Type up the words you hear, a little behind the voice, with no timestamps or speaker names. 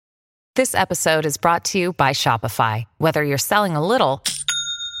This episode is brought to you by Shopify. Whether you're selling a little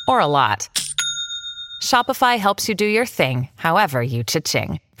or a lot, Shopify helps you do your thing, however you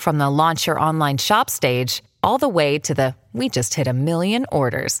cha-ching. From the launch your online shop stage, all the way to the we just hit 1 million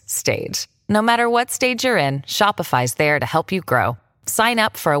orders stage. No matter what stage you're in, Shopify's there to help you grow. Sign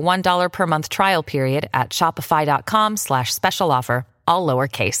up for a $1 per month trial period at shopify.com/special offer, all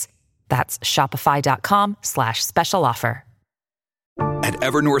lowercase. That's shopify.com/special offer. At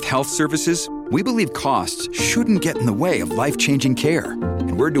Evernorth Health Services, we believe costs shouldn't get in the way of life-changing care,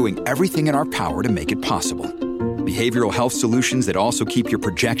 and we're doing everything in our power to make it possible. Behavioral health solutions that also keep your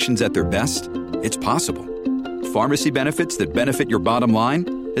projections at their best? It's possible. Pharmacy benefits that benefit your bottom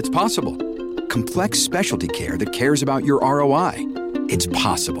line? It's possible. Complex specialty care that cares about your ROI? It's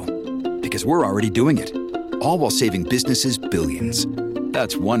possible. Because we're already doing it. All while saving businesses billions.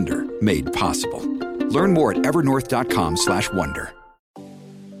 That's Wonder made possible. Learn more at evernorth.com/wonder.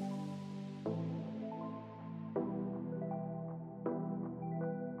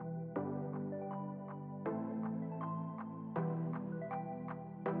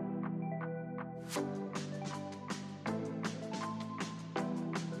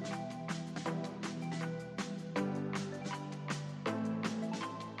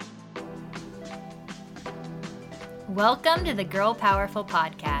 Welcome to the Girl Powerful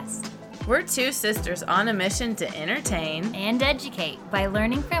Podcast. We're two sisters on a mission to entertain and educate by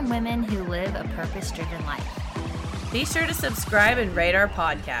learning from women who live a purpose-driven life. Be sure to subscribe and rate our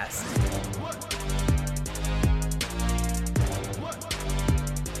podcast.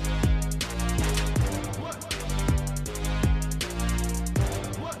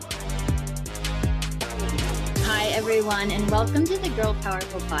 Hi, everyone, and welcome to the Girl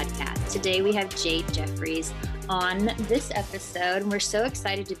Powerful Podcast. Today we have Jade Jeffries on this episode, and we're so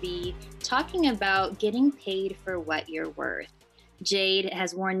excited to be talking about getting paid for what you're worth. Jade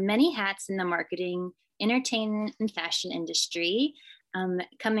has worn many hats in the marketing, entertainment, and fashion industry,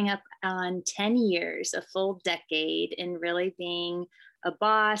 coming up on 10 years, a full decade in really being a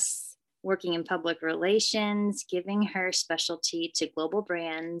boss, working in public relations, giving her specialty to global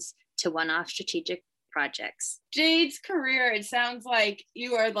brands, to one-off strategic projects. Jade's career, it sounds like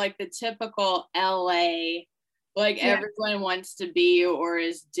you are like the typical LA, everyone wants to be you or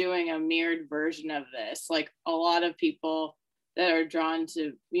is doing a mirrored version of this. Like a lot of people that are drawn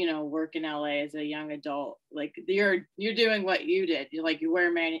to, work in LA as a young adult, like you're doing what you did. You wear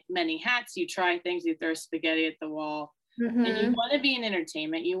many hats, you try things, you throw spaghetti at the wall, and you want to be in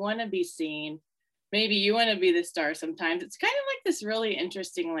entertainment, you want to be seen. Maybe you want to be the star sometimes. It's kind of like this really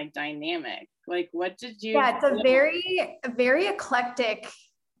interesting, dynamic. What did you? Yeah, it's a very eclectic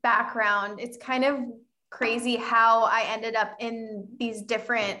background. It's kind of crazy how I ended up in these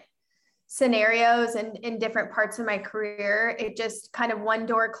different scenarios and in different parts of my career. It just kind of one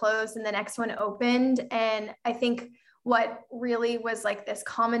door closed and the next one opened. And I think what really was like this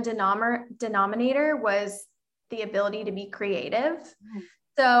common denominator was the ability to be creative.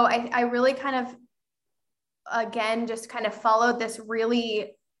 So I really kind of, again, just kind of followed this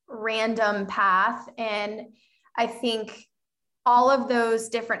really random path. And I think all of those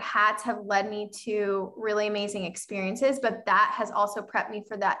different hats have led me to really amazing experiences, but that has also prepped me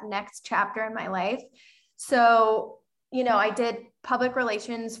for that next chapter in my life. So, I did public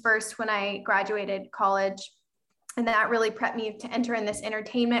relations first when I graduated college, and that really prepped me to enter in this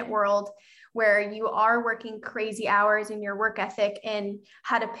entertainment world where you are working crazy hours in your work ethic and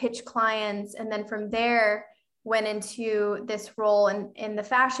how to pitch clients. And then from there went into this role in the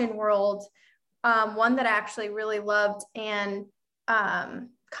fashion world, one that I actually really loved, and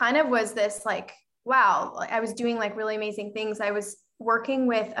kind of was this wow, I was doing really amazing things. I was working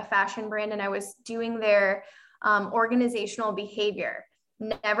with a fashion brand and I was doing their organizational behavior.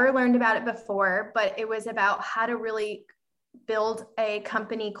 Never learned about it before, but it was about how to really build a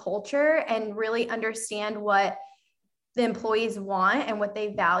company culture and really understand what the employees want and what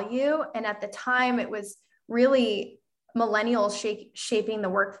they value. And at the time, it was really millennials shaping the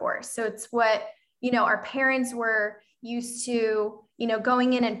workforce. So it's what, our parents were used to,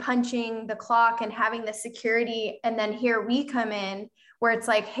 going in and punching the clock and having the security. And then here we come in where it's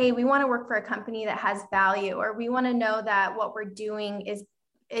like, hey, we want to work for a company that has value, or we want to know that what we're doing is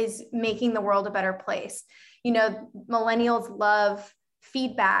making the world a better place. Millennials love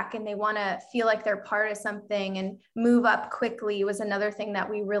feedback and they want to feel like they're part of something, and move up quickly was another thing that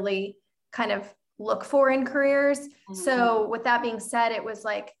we really kind of look for in careers. Mm-hmm. So with that being said, it was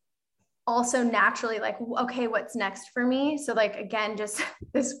also naturally okay, what's next for me? So again, just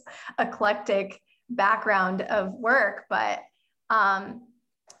this eclectic background of work, but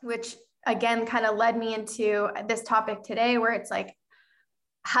which again kind of led me into this topic today, where it's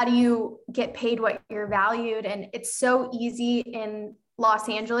how do you get paid what you're valued? And it's so easy in Los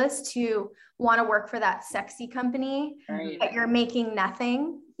Angeles to want to work for that sexy company, Right. but you're making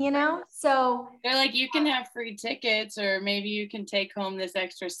nothing, you know? So they're like, you can have free tickets, or maybe you can take home this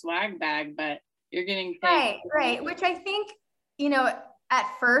extra swag bag, but you're getting paid. Right. Which I think, you know, at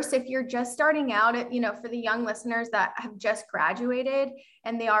first, if you're just starting out, you know, for the young listeners that have just graduated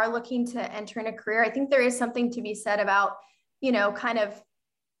and they are looking to enter in a career, I think there is something to be said about, you know, kind of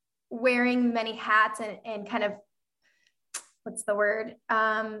wearing many hats and kind of, what's the word?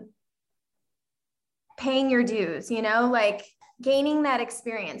 Paying your dues, you know, like gaining that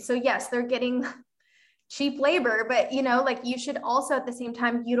experience. So yes, they're getting cheap labor, but you know, like you should also at the same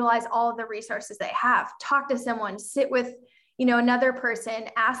time utilize all of the resources they have. Talk to someone, sit with, you know, another person,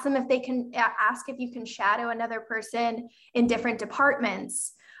 ask them if they can, ask if you can shadow another person in different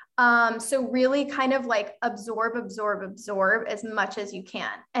departments. So really kind of like absorb as much as you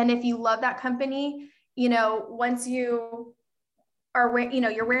can. And if you love that company, you know, once you are, you know,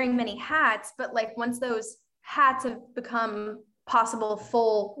 you're wearing many hats, but like once those hats have become possible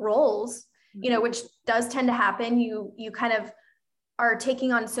full roles, you know, which does tend to happen, you kind of are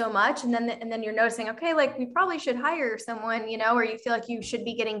taking on so much, and then you're noticing, okay, like we probably should hire someone, you know, or you feel like you should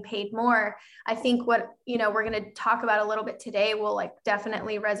be getting paid more. I think what, you know, we're going to talk about a little bit today will like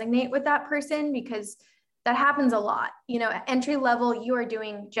definitely resonate with that person, because that happens a lot. You know, at entry level, you are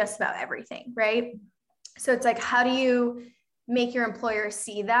doing just about everything, right? So it's like, how do you make your employer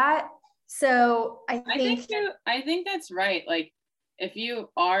see that? So I think that's right. Like, if you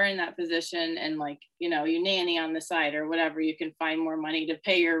are in that position and like, you know, you nanny on the side or whatever, you can find more money to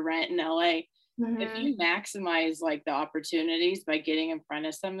pay your rent in LA. Mm-hmm. If you maximize like the opportunities by getting in front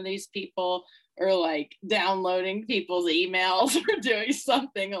of some of these people, or like downloading people's emails or doing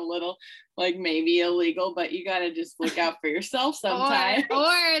something a little like maybe illegal, but you got to just look out for yourself sometimes.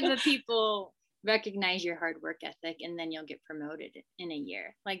 Or the people recognize your hard work ethic and then you'll get promoted in a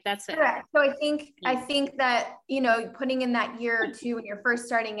year. Like that's it. Correct. So I think that, you know, putting in that year or two when you're first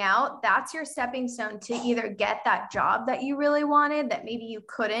starting out, that's your stepping stone to either get that job that you really wanted that maybe you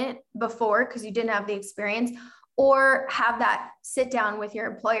couldn't before because you didn't have the experience, or have that sit down with your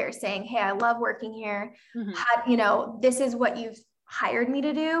employer saying, hey, I love working here. Mm-hmm. You know, this is what you've hired me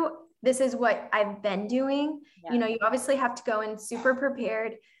to do. This is what I've been doing. Yeah. You know, you obviously have to go in super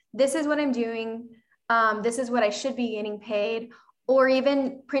prepared. This is what I'm doing. This is what I should be getting paid. Or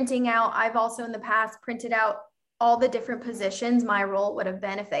even printing out, I've also in the past printed out all the different positions my role would have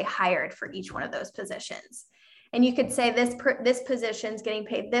been if they hired for each one of those positions. And you could say this position's getting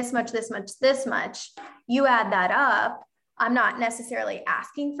paid this much, this much, this much. You add that up. I'm not necessarily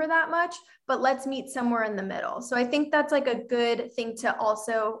asking for that much, but let's meet somewhere in the middle. So I think that's like a good thing to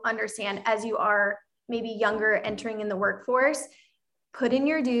also understand as you are maybe younger entering in the workforce. Put in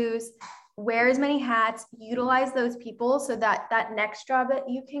your dues, wear as many hats, utilize those people so that that next job that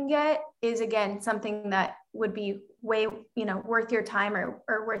you can get is again something that would be way, you know, worth your time or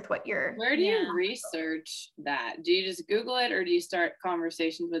worth what you're. Where do you research that? Do you just Google it, or do you start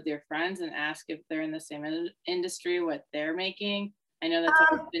conversations with your friends and ask if they're in the same industry, what they're making? I know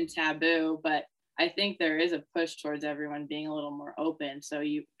that's always been taboo, but I think there is a push towards everyone being a little more open, so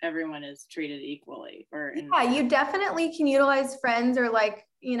everyone is treated equally. You definitely can utilize friends or like,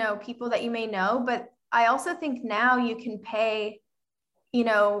 you know, people that you may know, but I also think now you can pay, you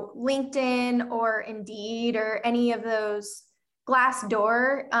know, LinkedIn or Indeed or any of those,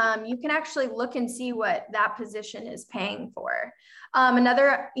 Glassdoor. You can actually look and see what that position is paying for.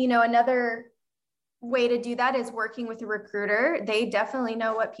 Another way to do that is working with a recruiter. They definitely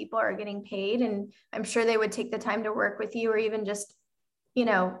know what people are getting paid, and I'm sure they would take the time to work with you or even just, you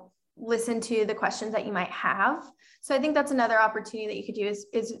know, listen to the questions that you might have. So I think that's another opportunity that you could do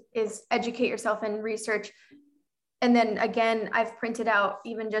is educate yourself and research. And then again, I've printed out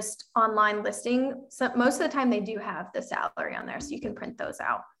even just online listing. So most of the time they do have the salary on there, so you can print those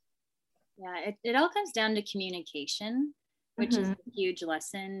out. Yeah, it all comes down to communication, which is a huge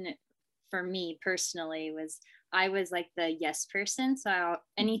lesson. For me personally, I was like the yes person. So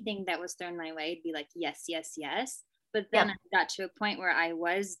anything that was thrown my way would be like, yes, yes, yes. But then I got to a point where I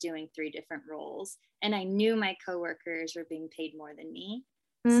was doing 3 different roles and I knew my coworkers were being paid more than me.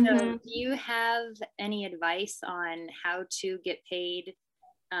 Mm-hmm. So do you have any advice on how to get paid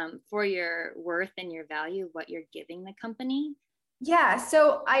for your worth and your value, what you're giving the company? Yeah.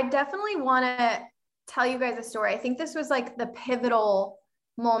 So I definitely want to tell you guys a story. I think this was like the pivotal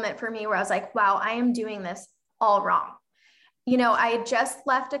moment for me where I was like, wow, I am doing this all wrong. You know, I had just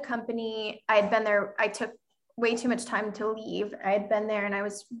left a company. I had been there. I took way too much time to leave. I had been there and I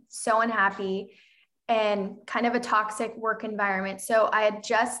was so unhappy. and kind of a toxic work environment. So I had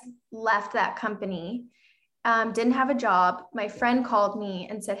just left that company, didn't have a job. My friend called me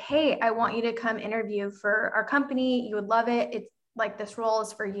and said, hey, I want you to come interview for our company. You would love it. It's like, this role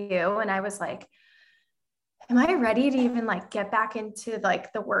is for you. And I was like, am I ready to even like get back into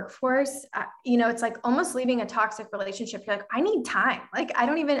like the workforce? It's like almost leaving a toxic relationship. You're like, I need time. Like,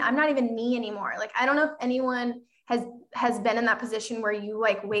 I'm not even me anymore. Like, I don't know if anyone has been in that position where you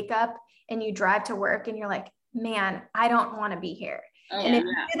like wake up and you drive to work and you're like, man, I don't want to be here. Oh, and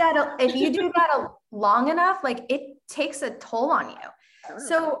if you do that long enough, like it takes a toll on you. Sure.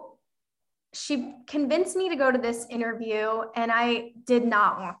 So she convinced me to go to this interview and I did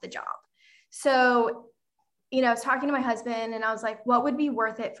not want the job. So, I was talking to my husband and I was like, what would be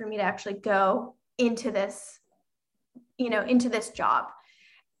worth it for me to actually go into this, into this job?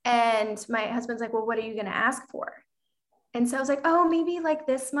 And my husband's like, well, what are you going to ask for? And so I was like, oh, maybe like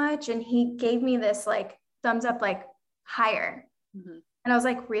this much. And he gave me this like thumbs up, like higher. Mm-hmm. And I was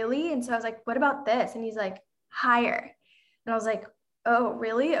like, really? And so I was like, what about this? And he's like, higher. And I was like, oh,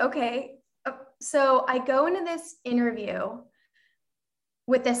 really? Okay. So I go into this interview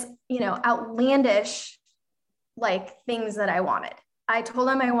with this, outlandish like things that I wanted. I told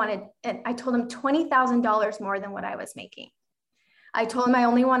him $20,000 more than what I was making. I told him I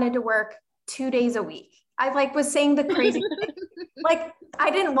only wanted to work 2 days a week. I like was saying the crazy thing. Like I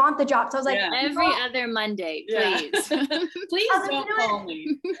didn't want the job. So I was like, every other Monday, please. Please don't call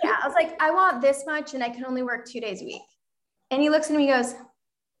me. Yeah. I was like, I want this much and I can only work 2 days a week. And he looks at me and goes,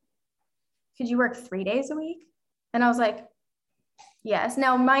 could you work 3 days a week? And I was like, yes.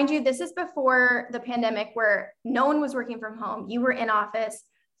 Now, mind you, this is before the pandemic where no one was working from home. You were in office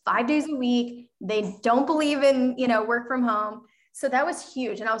 5 days a week. They don't believe in, work from home. So that was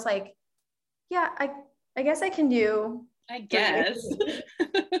huge. And I was like, yeah, I guess I can do. I guess.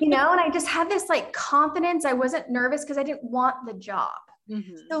 And I just had this like confidence. I wasn't nervous because I didn't want the job.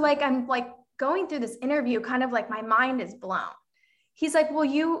 Mm-hmm. So like, I'm like going through this interview, kind of like my mind is blown. He's like,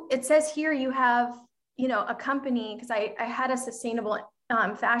 well, it says here you have, a company, because I had a sustainable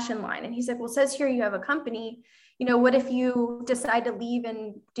fashion line. And he's like, well, it says here you have a company, what if you decide to leave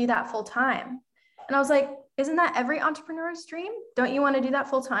and do that full time? And I was like, isn't that every entrepreneur's dream? Don't you want to do that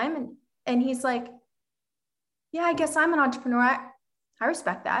full time? And he's like, yeah, I guess I'm an entrepreneur. I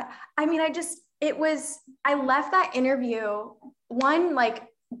respect that. I mean, I left that interview, one, like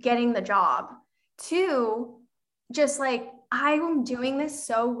getting the job, two, just like, I'm doing this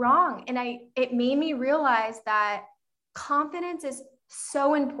so wrong. And it made me realize that confidence is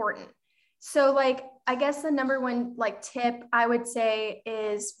so important. So like, I guess the number one like tip I would say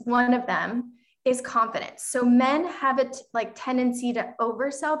is one of them is confidence. So men have a tendency to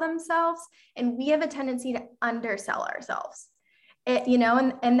oversell themselves and we have a tendency to undersell ourselves.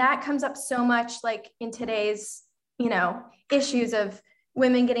 And that comes up so much like in today's, issues of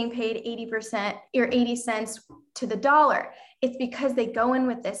women getting paid 80% or 80 cents to the dollar. It's because they go in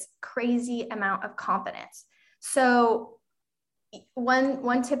with this crazy amount of confidence. So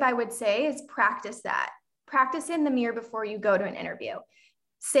one tip I would say is practice that. Practice in the mirror before you go to an interview.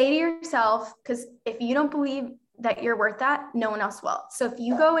 Say to yourself, because if you don't believe that you're worth that, no one else will. So if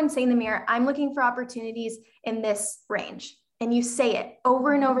you go and say in the mirror, I'm looking for opportunities in this range, and you say it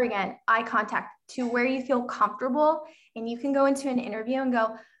over and over again, eye contact to where you feel comfortable, and you can go into an interview and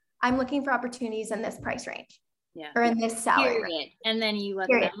go, I'm looking for opportunities in this price range. Yeah. Or in this salary range. And then you let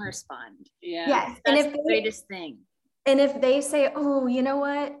them respond. Yeah. Yes. That's the greatest thing. And if they say, oh, you know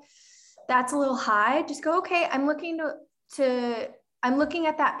what, that's a little high, just go, okay, I'm looking I'm looking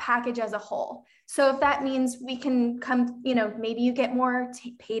at that package as a whole. So if that means we can come, maybe you get more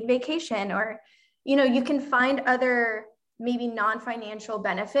paid vacation, or, you can find other maybe non-financial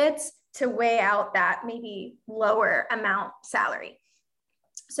benefits to weigh out that maybe lower amount salary.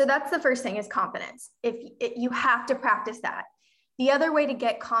 So that's the first thing is confidence. You have to practice that. The other way to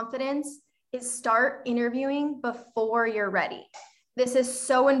get confidence is start interviewing before you're ready. This is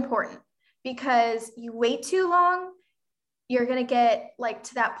so important because you wait too long, you're going to get like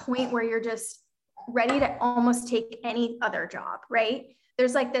to that point where you're just ready to almost take any other job, right?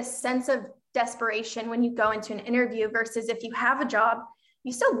 There's like this sense of desperation when you go into an interview versus if you have a job,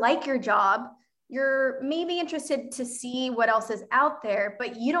 you still like your job, you're maybe interested to see what else is out there,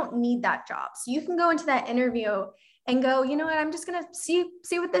 but you don't need that job. So you can go into that interview and go, you know what, I'm just going to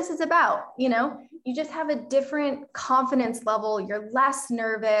see what this is about. You just have a different confidence level. You're less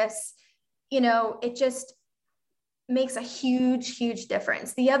nervous. It just makes a huge, huge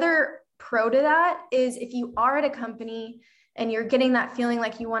difference. The other pro to that is if you are at a company and you're getting that feeling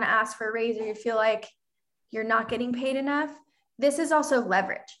like you want to ask for a raise or you feel like you're not getting paid enough, this is also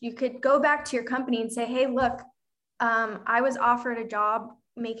leverage. You could go back to your company and say, hey, look, I was offered a job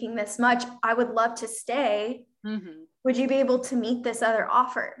making this much. I would love to stay. Mm-hmm. Would you be able to meet this other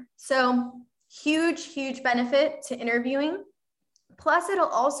offer? So huge benefit to interviewing. Plus, it'll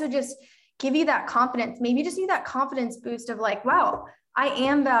also just give you that confidence. Maybe you just need that confidence boost of like, wow, I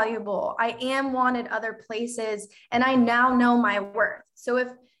am valuable. I am wanted other places, and I now know my worth. So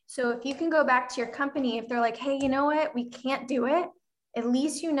if you can go back to your company, if they're like, hey, you know what, we can't do it, at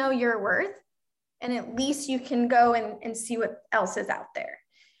least you know your worth, and at least you can go and see what else is out there.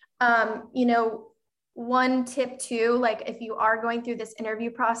 You know, one tip too, like if you are going through this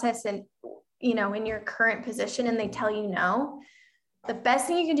interview process and, you know, in your current position and they tell you no, the best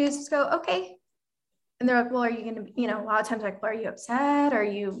thing you can do is just go, okay. And they're like, well, are you going to, you know, a lot of times like, well, are you upset? Or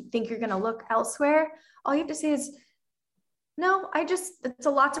you think you're going to look elsewhere? All you have to say is, no, it's a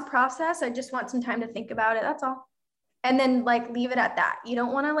lot to process. I just want some time to think about it. That's all. And then like, leave it at that. You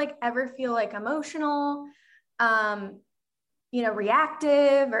don't want to like ever feel like emotional, you know,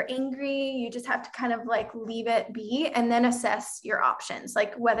 reactive or angry. You just have to kind of like leave it be and then assess your options,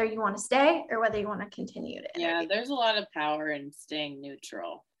 like whether you want to stay or whether you want to continue to interview. Yeah, there's a lot of power in staying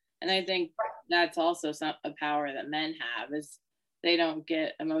neutral. And I think that's also a power that men have, is they don't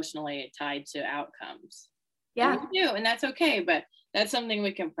get emotionally tied to outcomes. Yeah. And you do, and that's okay. But that's something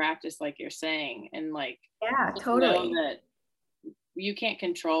we can practice, like you're saying. And like, yeah, totally. Know that you can't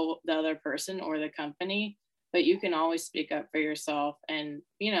control the other person or the company, but you can always speak up for yourself and,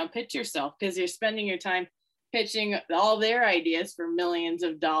 you know, pitch yourself, because you're spending your time pitching all their ideas for millions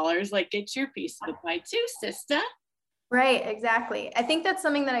of dollars. Like, get your piece of the pie too, sister. Right, exactly. I think that's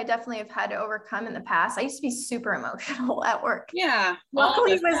something that I definitely have had to overcome in the past. I used to be super emotional at work. Yeah.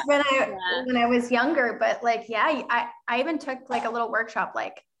 Luckily it was when I was younger, but like, yeah, I even took like a little workshop,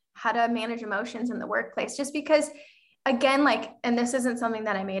 like how to manage emotions in the workplace, just because again, like, and this isn't something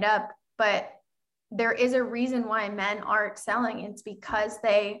that I made up, but there is a reason why men are excelling. It's because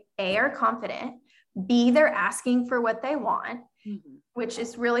they are confident, B, they're asking for what they want, mm-hmm. which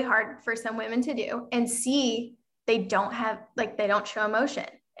is really hard for some women to do, and C, they don't show emotion.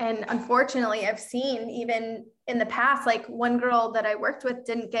 And unfortunately, I've seen even in the past, like one girl that I worked with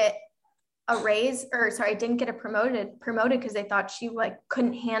didn't get a raise, didn't get promoted because they thought she like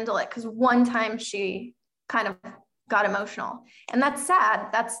couldn't handle it, because one time she kind of got emotional. And that's sad.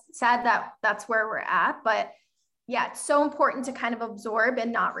 That's sad that that's where we're at. But yeah, it's so important to kind of absorb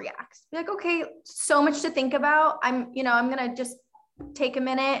and not react. Be like, okay, so much to think about. I'm going to just take a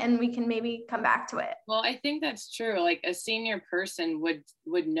minute and we can maybe come back to it. Well, I think that's true. Like a senior person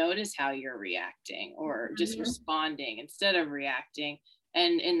would notice how you're reacting or just mm-hmm. responding instead of reacting.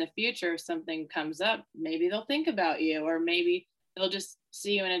 And in the future, if something comes up, maybe they'll think about you, or maybe they'll just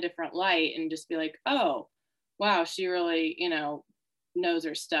see you in a different light and just be like, oh, wow, she really, you know, knows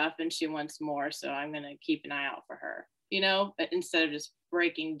her stuff and she wants more. So I'm going to keep an eye out for her, you know, instead of just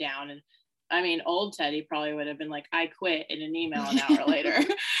breaking down. And I mean, old Teddy probably would have been like, I quit in an email an hour later,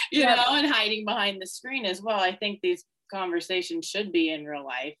 you know, and hiding behind the screen as well. I think these conversations should be in real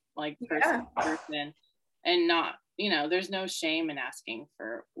life, like person to person, and not, you know, there's no shame in asking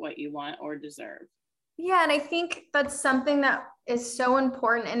for what you want or deserve. Yeah. And I think that's something that is so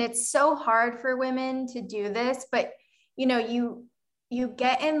important, and it's so hard for women to do this, but you know, you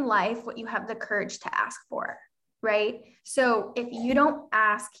get in life what you have the courage to ask for. Right? So if you don't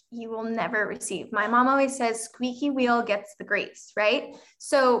ask, you will never receive. My mom always says, squeaky wheel gets the grease, right?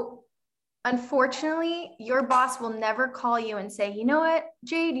 So unfortunately, your boss will never call you and say, you know what,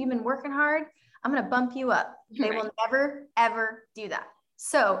 Jade, you've been working hard, I'm going to bump you up. They will never, ever do that.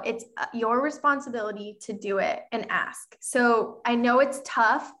 So it's your responsibility to do it and ask. So I know it's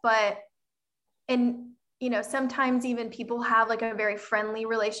tough, but you know, sometimes even people have like a very friendly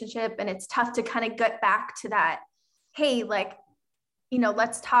relationship, and it's tough to kind of get back to that, hey, like, you know,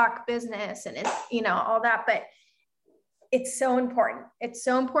 let's talk business and it's, you know, all that. But it's so important. It's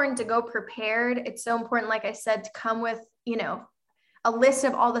so important to go prepared. It's so important, like I said, to come with, you know, a list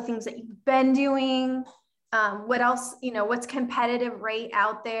of all the things that you've been doing, what else, you know, what's competitive rate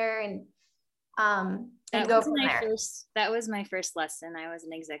out there, and go from there. That was my first lesson. I was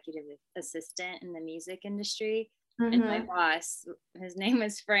an executive assistant in the music industry, mm-hmm. and my boss, his name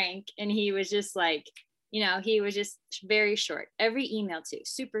was Frank, and he was just like, you know, he was just very short. Every email too,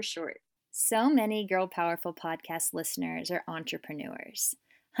 super short. So many Girl Powerful podcast listeners are entrepreneurs.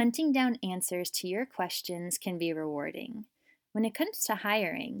 Hunting down answers to your questions can be rewarding. When it comes to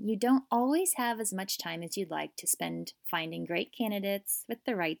hiring, you don't always have as much time as you'd like to spend finding great candidates with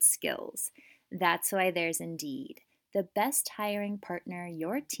the right skills. That's why there's Indeed, the best hiring partner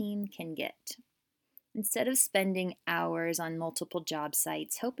your team can get. Instead of spending hours on multiple job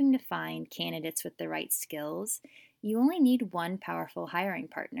sites hoping to find candidates with the right skills, you only need one powerful hiring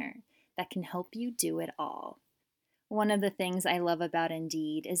partner that can help you do it all. One of the things I love about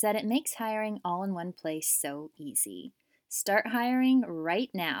Indeed is that it makes hiring all in one place so easy. Start hiring right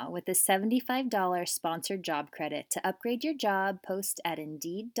now with a $75 sponsored job credit to upgrade your job. Post at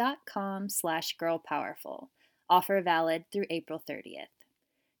Indeed.com/girlpowerful. Offer valid through April 30th.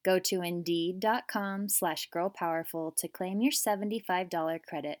 Go to Indeed.com/girlpowerful to claim your $75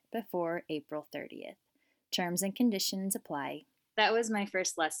 credit before April 30th. Terms and conditions apply. That was my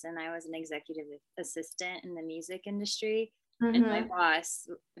first lesson. I was an executive assistant in the music industry. Mm-hmm. And my boss,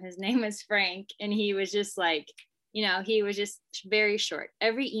 his name was Frank, and he was just like, he was just very short.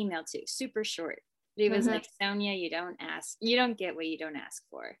 Every email too, super short. But he was like, Sonia, you don't get what you don't ask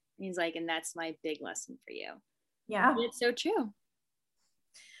for. And he's like, and that's my big lesson for you. Yeah. And it's so true.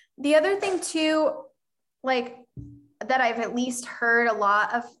 The other thing too, like that I've at least heard a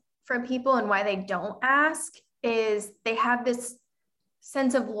lot of from people and why they don't ask is they have this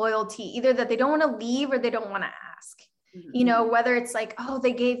sense of loyalty, either that they don't want to leave or they don't want to ask. Mm-hmm. Whether it's like, oh,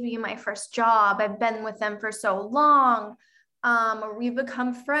 they gave me my first job, I've been with them for so long, or we've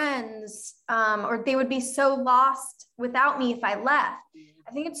become friends, or they would be so lost without me if I left. Mm-hmm.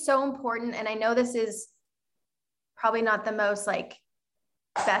 I think it's so important. And I know this is probably not the most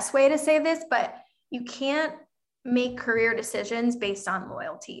best way to say this, but you can't make career decisions based on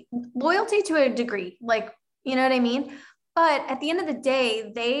loyalty to a degree, you know what I mean? But at the end of the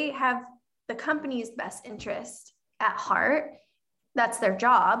day, they have the company's best interest at heart. That's their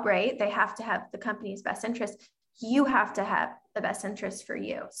job, right? They have to have the company's best interest. You have to have the best interest for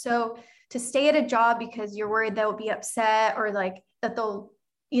you. So to stay at a job because you're worried they'll be upset or that they'll,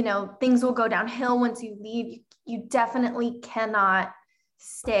 things will go downhill once you leave, you definitely cannot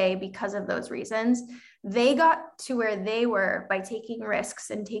stay because of those reasons. They got to where they were by taking risks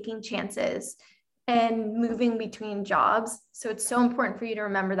and taking chances and moving between jobs. So it's so important for you to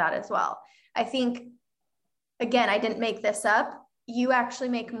remember that as well. I think, again, I didn't make this up. You actually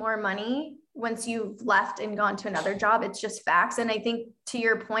make more money once you've left and gone to another job. It's just facts. And I think to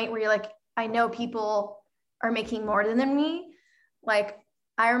your point where you're like, I know people are making more than me. I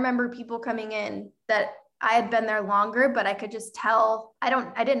remember people coming in that I had been there longer, but I could just tell, I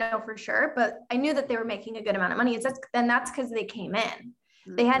didn't know for sure, but I knew that they were making a good amount of money. And that's because they came in.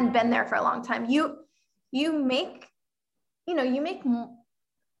 Mm-hmm. They hadn't been there for a long time. You make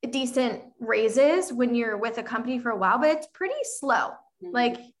decent raises when you're with a company for a while, but it's pretty slow.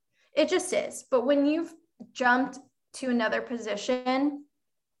 Mm-hmm. It just is. But when you've jumped to another position,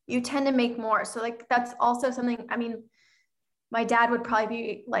 you tend to make more. So that's also something, my dad would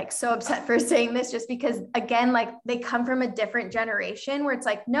probably be so upset for saying this just because, again, they come from a different generation where it's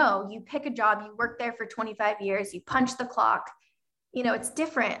no, you pick a job, you work there for 25 years, you punch the clock, it's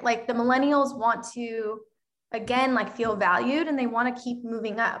different. The millennials want to, again, feel valued and they want to keep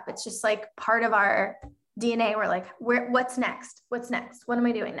moving up. It's just part of our DNA. We're what's next? What am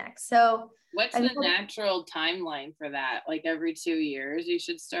I doing next? So what's the natural timeline for that? Every 2 years you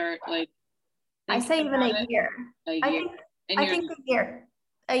should start I say even a year. I think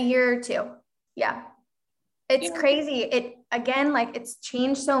a year or two. Yeah. It's crazy. It again, it's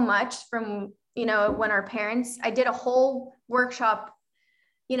changed so much from, when our parents, I did a whole workshop,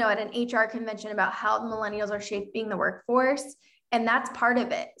 at an HR convention about how the millennials are shaping the workforce. And that's part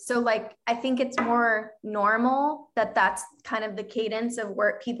of it. So I think it's more normal that's kind of the cadence of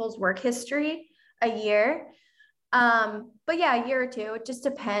people's work history, a year. But yeah, a year or two, it just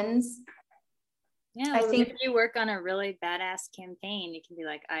depends. Yeah, I think if you work on a really badass campaign, you can be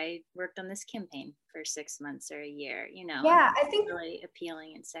I worked on this campaign for 6 months or a year, Yeah, I think really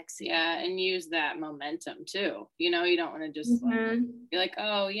appealing and sexy. Yeah, and use that momentum too. You don't want to just be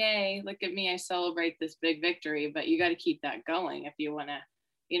oh, yay, look at me, I celebrate this big victory, but you got to keep that going if you want to,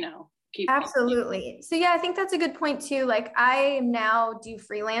 keep. Absolutely. So yeah, I think that's a good point too. I now do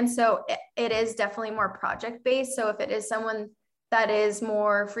freelance, so it is definitely more project based. So if it is someone that is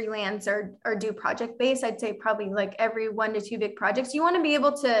more freelance or do project based, I'd say probably every 1 to 2 big projects. You want to be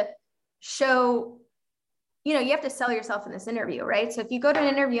able to show, you have to sell yourself in this interview, right? So if you go to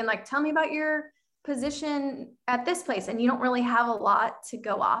an interview and tell me about your position at this place, and you don't really have a lot to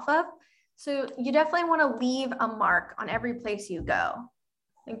go off of. So you definitely want to leave a mark on every place you go.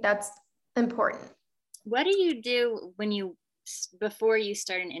 I think that's important. What do you do before you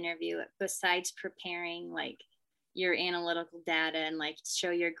start an interview, besides preparing your analytical data and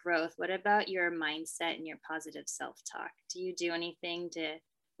show your growth? What about your mindset and your positive self-talk? Do you do anything to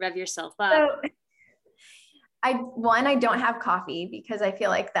rev yourself up? So, I don't have coffee because I feel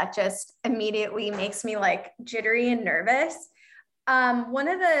like that just immediately makes me like jittery and nervous. One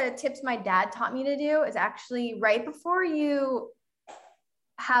of the tips my dad taught me to do is actually right before you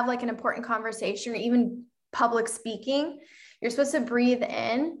have like an important conversation or even public speaking, you're supposed to breathe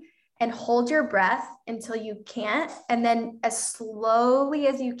in and hold your breath until you can't. And then as slowly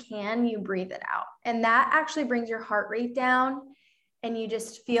as you can, you breathe it out. And that actually brings your heart rate down and you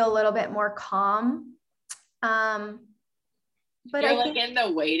just feel a little bit more calm. But you're like in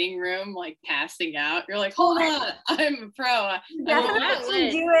the waiting room, like passing out. You're like, hold on, I'm a pro. You definitely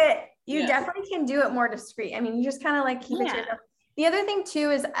can do it. You definitely can do it more discreet. I mean, you just kind of like keep it to yourself. The other thing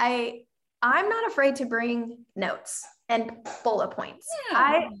too is I'm not afraid to bring notes and bullet points.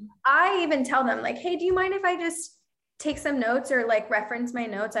 Yeah. I even tell them like, hey, do you mind if I just take some notes or like reference my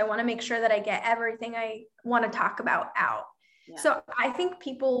notes? I want to make sure that I get everything I want to talk about out. Yeah. So I think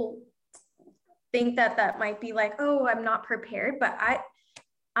people think that might be like, oh, I'm not prepared, but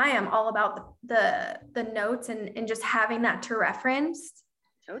I am all about the notes and just having that to reference.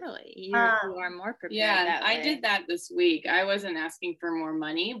 Totally. You are more prepared. Yeah, I did that this week. I wasn't asking for more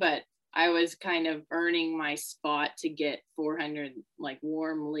money, but I was kind of earning my spot to get 400 like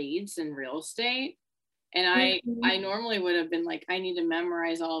warm leads in real estate. And I normally would have been like, I need to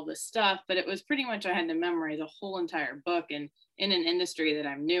memorize all this stuff, but it was pretty much I had to memorize a whole entire book and in an industry that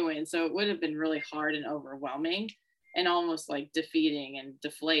I'm new in. So it would have been really hard and overwhelming and almost like defeating and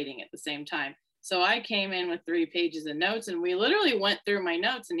deflating at the same time. So I came in with 3 pages of notes and we literally went through my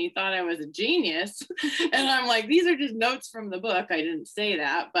notes and he thought I was a genius. And I'm like, these are just notes from the book. I didn't say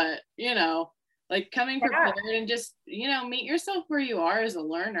that, but you know, like coming prepared and just, you know, meet yourself where you are as a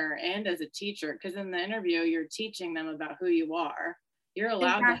learner and as a teacher. Because in the interview, you're teaching them about who you are. You're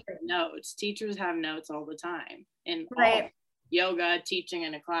allowed to have notes. Teachers have notes all the time. In all yoga, teaching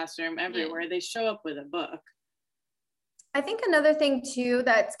in a classroom, everywhere, they show up with a book. I think another thing too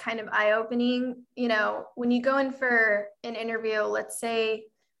that's kind of eye-opening, you know, when you go in for an interview, let's say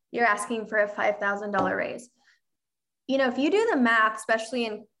you're asking for a $5,000 raise. You know, if you do the math, especially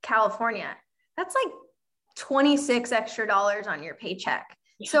in California, that's like $26 extra on your paycheck.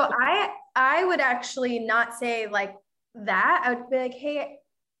 Yeah. So I would actually not say like that. I would be like, hey,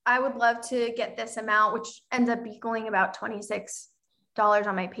 I would love to get this amount, which ends up equaling about $26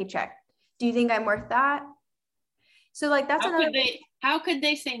 on my paycheck. Do you think I'm worth that? So like that's how could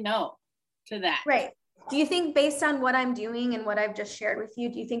they say no to that? Right. Do you think based on what I'm doing and what I've just shared with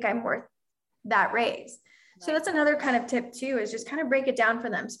you, do you think I'm worth that raise? Right. So that's another kind of tip too, is just kind of break it down for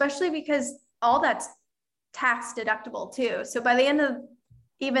them, especially because all that's tax deductible too. So by the end of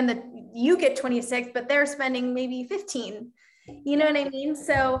you get 26, but they're spending maybe 15, you know what I mean?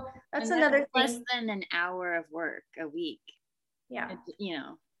 So that's another thing. Less than an hour of work a week. Yeah. You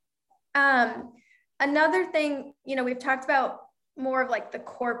know, another thing, you know, we've talked about more of like the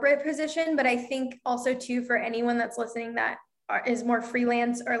corporate position, but I think also too, for anyone that's listening that is more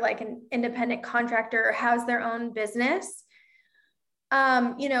freelance or like an independent contractor or has their own business,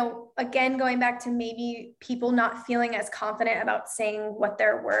 you know, again, going back to maybe people not feeling as confident about saying what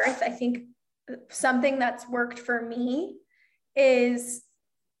they're worth. I think something that's worked for me is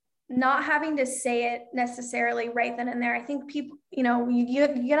not having to say it necessarily right then and there. I think people, you know, you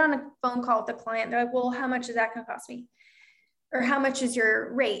get on a phone call with the client, they're like, well, how much is that going to cost me? Or how much is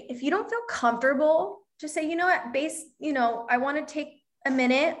your rate? If you don't feel comfortable, just say, you know what, you know, I want to take a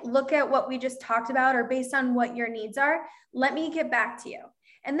minute, look at what we just talked about, or based on what your needs are, let me get back to you.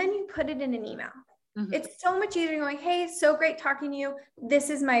 And then you put it in an email. Mm-hmm. It's so much easier going, hey, so great talking to you. This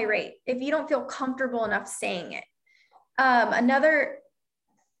is my rate. If you don't feel comfortable enough saying it. Another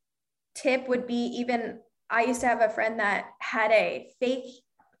tip would be I used to have a friend that had a fake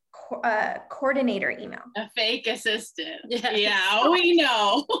coordinator email. A fake assistant. Yeah, we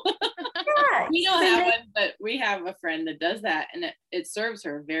know. Yeah, we don't have one, but we have a friend that does that and it serves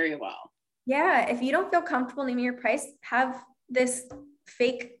her very well. Yeah, if you don't feel comfortable naming your price, have this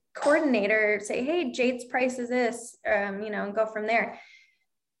fake coordinator say, hey, Jade's price is this, you know, and go from there.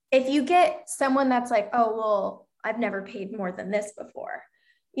 If you get someone that's like, oh, well, I've never paid more than this before.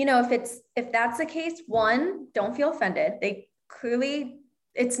 You know, if that's the case, one, don't feel offended.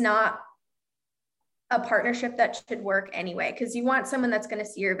 It's not a partnership that should work anyway, because you want someone that's going to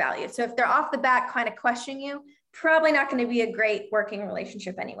see your value. So if they're off the bat kind of questioning you, probably not going to be a great working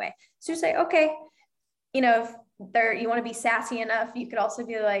relationship anyway. So you say, okay, you know, if you want to be sassy enough, you could also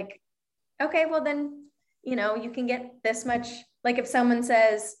be like, okay, well then, you know, you can get this much. Like if someone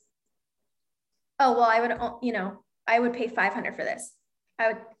says, oh, well, I would pay $500 for this.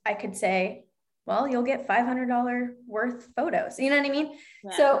 I could say, well, you'll get $500 worth photos. You know what I mean?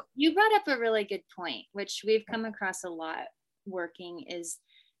 Yeah. So you brought up a really good point, which we've come across a lot working, is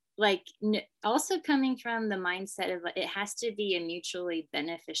like also coming from the mindset of it has to be a mutually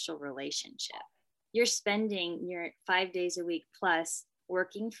beneficial relationship. You're spending your 5 days a week plus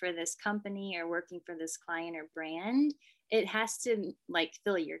working for this company or working for this client or brand. It has to like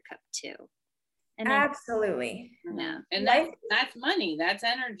fill your cup too. And absolutely. Yeah. And that's money, that's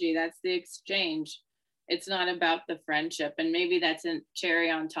energy, that's the exchange. It's not about the friendship, and maybe that's a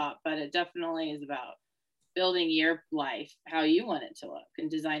cherry on top, but it definitely is about building your life how you want it to look and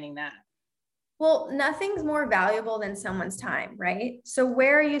designing that. Well, nothing's more valuable than someone's time, right? So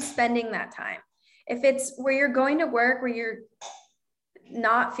where are you spending that time? If it's where you're going to work, where you're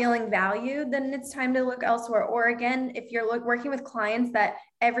not feeling valued, then it's time to look elsewhere. Or again, if you're working with clients that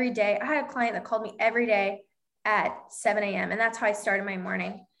every day, I had a client that called me every day at 7 a.m. and that's how I started my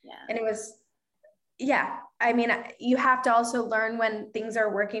morning. Yeah. And it was, yeah, I mean, you have to also learn when things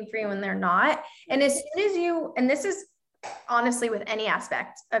are working for you and they're not. And as soon as you, and this is honestly with any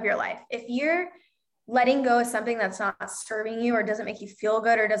aspect of your life, if you're letting go of something that's not serving you or doesn't make you feel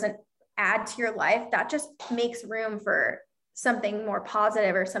good or doesn't add to your life, that just makes room for something more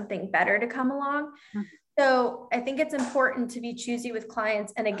positive or something better to come along. Mm-hmm. So I think it's important to be choosy with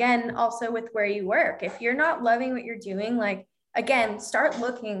clients. And again, also with where you work. If you're not loving what you're doing, like, again, start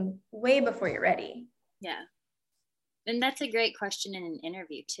looking way before you're ready. Yeah. And that's a great question in an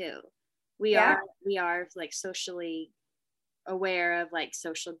interview too. We are like socially aware of like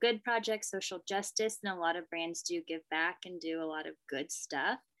social good projects, social justice, and a lot of brands do give back and do a lot of good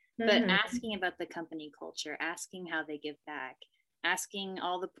stuff. But asking about the company culture, asking how they give back, asking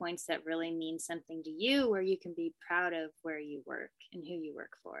all the points that really mean something to you, where you can be proud of where you work and who you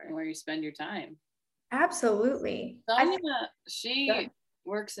work for. And where you spend your time. Absolutely. Sonia, she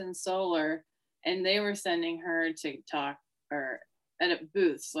works in solar, and they were sending her to talk or at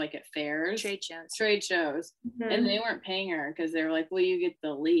booths, like at fairs. Trade shows. Mm-hmm. And they weren't paying her because they were like, well, you get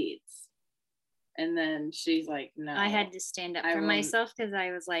the leads. And then she's like, no. I had to stand up for myself because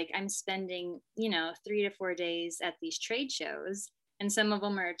I was like, I'm spending, 3 to 4 days at these trade shows, and some of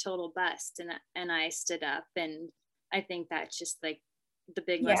them are a total bust. And I stood up, and I think that's just like the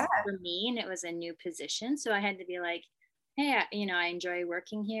big lesson for me. And it was a new position. So I had to be like, hey, I enjoy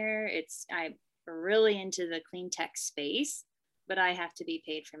working here. I'm really into the clean tech space, but I have to be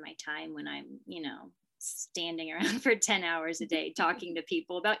paid for my time when I'm, standing around for 10 hours a day talking to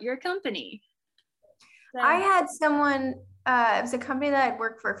people about your company. I had someone, it was a company that I'd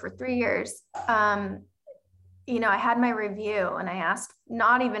worked for 3 years. I had my review and I asked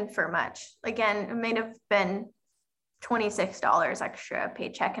not even for much. Again, it may have been $26 extra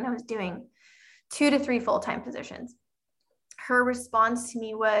paycheck, and I was doing 2 to 3 full-time positions. Her response to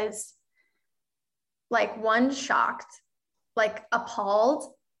me was like, one, shocked, like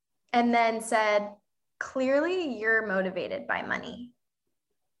appalled, and then said, clearly you're motivated by money.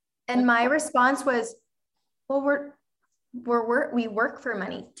 And my response was, well, we work for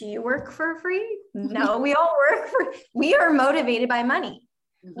money. Do you work for free? No, we all we are motivated by money.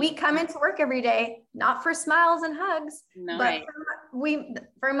 Mm-hmm. We come into work every day, not for smiles and hugs, but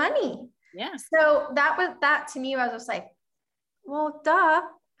for money. Yeah. So that to me, I was just like, well, duh.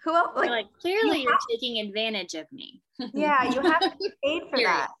 Who else? Like clearly you're taking advantage of me. Yeah. You have to be paid for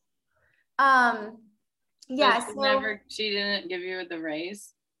that. Yeah. She didn't give you the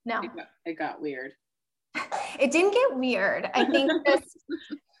raise. No, it got weird. It didn't get weird. I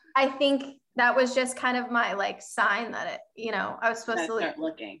think that was just kind of my like sign that I was supposed to start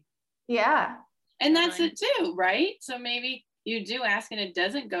looking. Yeah. And that's it too, right? So maybe you do ask and it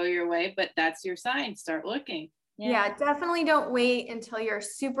doesn't go your way, but that's your sign. Start looking. Yeah, definitely don't wait until you're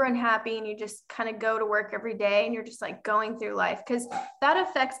super unhappy and you just kind of go to work every day and you're just like going through life, because that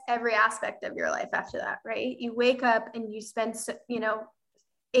affects every aspect of your life after that, right? You wake up and you spend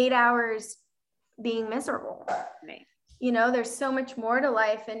 8 hours being miserable. Right. There's so much more to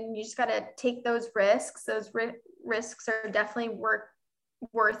life, and you just got to take those risks. Those risks are definitely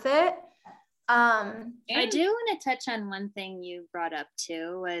worth it. I do want to touch on one thing you brought up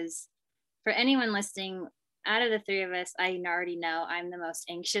too, was for anyone listening, out of the 3 of us, I already know I'm the most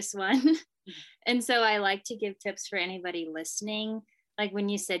anxious one. And so I like to give tips for anybody listening. Like when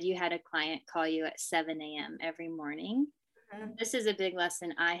you said you had a client call you at 7 a.m. every morning. This is a big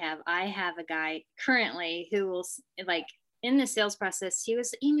lesson I have. I have a guy currently who will, like, in the sales process, he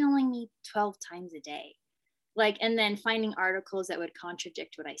was emailing me 12 times a day. Like, and then finding articles that would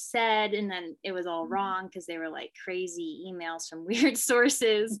contradict what I said. And then it was all wrong because they were like crazy emails from weird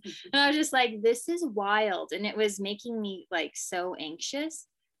sources. And I was just like, this is wild. And it was making me like so anxious.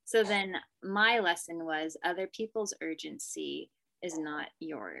 So then my lesson was other people's urgency is not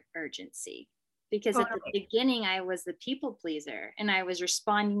your urgency. Because at the beginning, I was the people pleaser and I was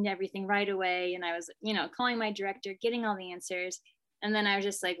responding to everything right away. And I was, calling my director, getting all the answers. And then I was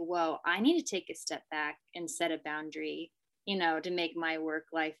just like, whoa, I need to take a step back and set a boundary, to make my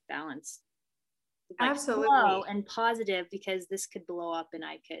work-life balance absolutely flow and positive, because this could blow up and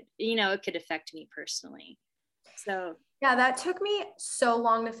I could, it could affect me personally. So yeah, that took me so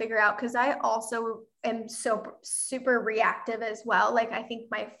long to figure out, because I also am so super reactive as well. Like, I think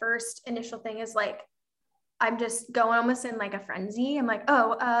my first initial thing is like, I'm just going almost in like a frenzy. I'm like,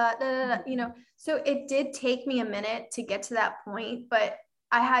 so it did take me a minute to get to that point, but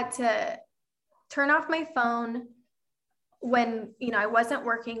I had to turn off my phone when, I wasn't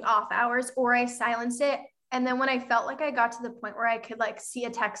working off hours, or I silenced it. And then when I felt like I got to the point where I could like see a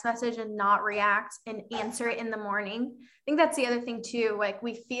text message and not react and answer it in the morning, I think that's the other thing too. Like,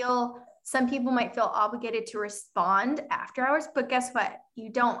 some people might feel obligated to respond after hours, but guess what?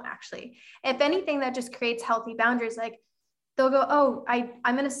 You don't actually. If anything, that just creates healthy boundaries. Like, they'll go, oh,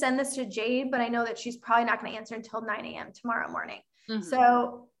 I'm going to send this to Jade, but I know that she's probably not going to answer until 9 a.m. tomorrow morning. Mm-hmm.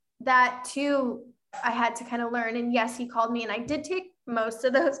 So that too, I had to kind of learn. And yes, he called me and I did take most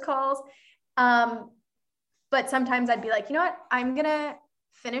of those calls. But sometimes I'd be like, you know what, I'm going to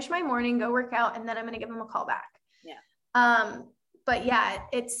finish my morning, go work out, and then I'm going to give him a call back. Yeah. But yeah,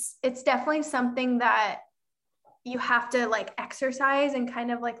 it's definitely something that you have to like exercise and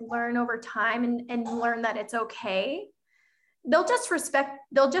kind of like learn over time and learn that it's okay. They'll just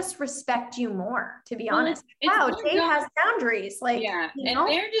respect you more, to be honest. Wow, Jade has boundaries. Like, yeah, and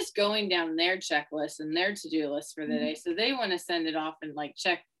they're just going down their checklist and their to-do list for the day. So they want to send it off and like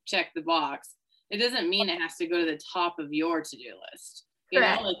check the box. It doesn't mean it has to go to the top of your to-do list.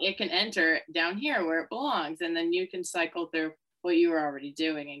 Like it can enter down here where it belongs, and then you can cycle through what you were already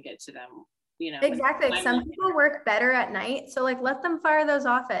doing and get to them. Exactly. Some people work better at night, so like let them fire those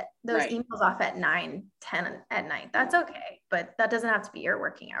emails off at 9, 10 at night. That's okay, but that doesn't have to be your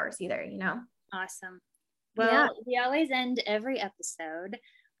working hours either. Awesome. Well, we always end every episode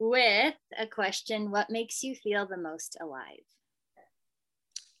with a question: what makes you feel the most alive?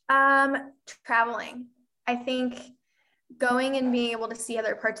 Traveling. I think going and being able to see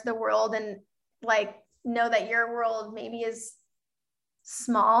other parts of the world and like know that your world maybe is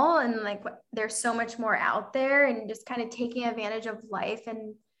small and like there's so much more out there, and just kind of taking advantage of life.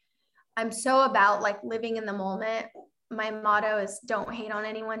 And I'm so about like living in the moment. My motto is don't hate on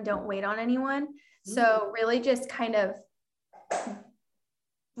anyone, don't wait on anyone. Mm-hmm. So really just kind of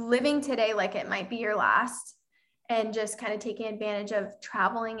living today like it might be your last, and just kind of taking advantage of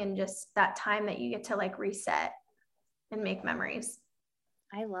traveling and just that time that you get to like reset and make memories.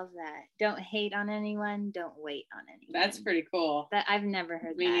 I love that. Don't hate on anyone. Don't wait on anyone. That's pretty cool. That I've never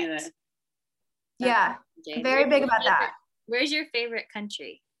heard Me neither. Yeah. Very big about that. Where's your favorite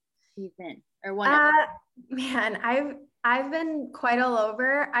country you've been, or one of them? Man, I've been quite all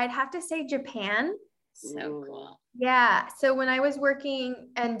over. I'd have to say Japan. So cool. Yeah. So when I was working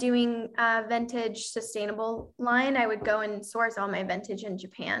and doing vintage sustainable line, I would go and source all my vintage in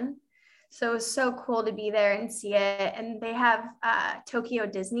Japan. So it was so cool to be there and see it. And they have Tokyo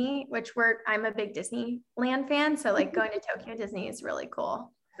Disney, I'm a big Disneyland fan. So like going to Tokyo Disney is really cool.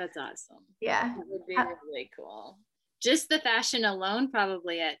 That's awesome. Yeah. That would be really cool. Just the fashion alone,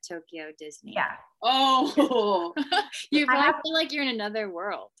 probably at Tokyo Disney. Yeah. Oh, you probably feel like you're in another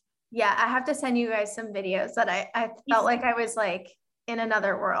world. Yeah. I have to send you guys some videos that I felt like I was like in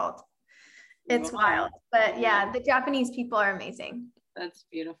another world. It's wild. But yeah, the Japanese people are amazing. That's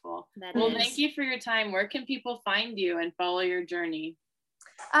beautiful. Thank you for your time. Where can people find you and follow your journey?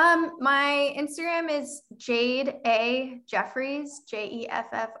 My Instagram is Jade A Jeffries, Jeffries.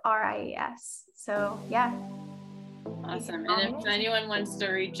 So yeah. Awesome. And if anyone wants to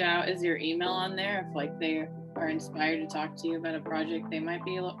reach out, is your email on there? If like they are inspired to talk to you about a project they might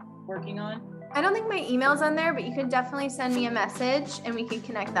be working on? I don't think my email's on there, but you can definitely send me a message and we can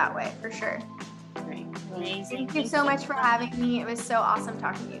connect that way for sure. Great. Amazing. Thank you so much for having me. It was so awesome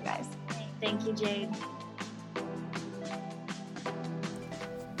talking to you guys. Thank you, Jade.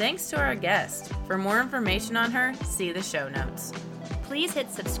 Thanks to our guest. For more information on her, see the show notes. Please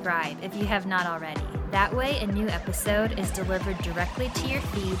hit subscribe if you have not already. That way, a new episode is delivered directly to your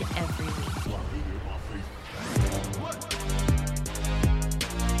feed every week.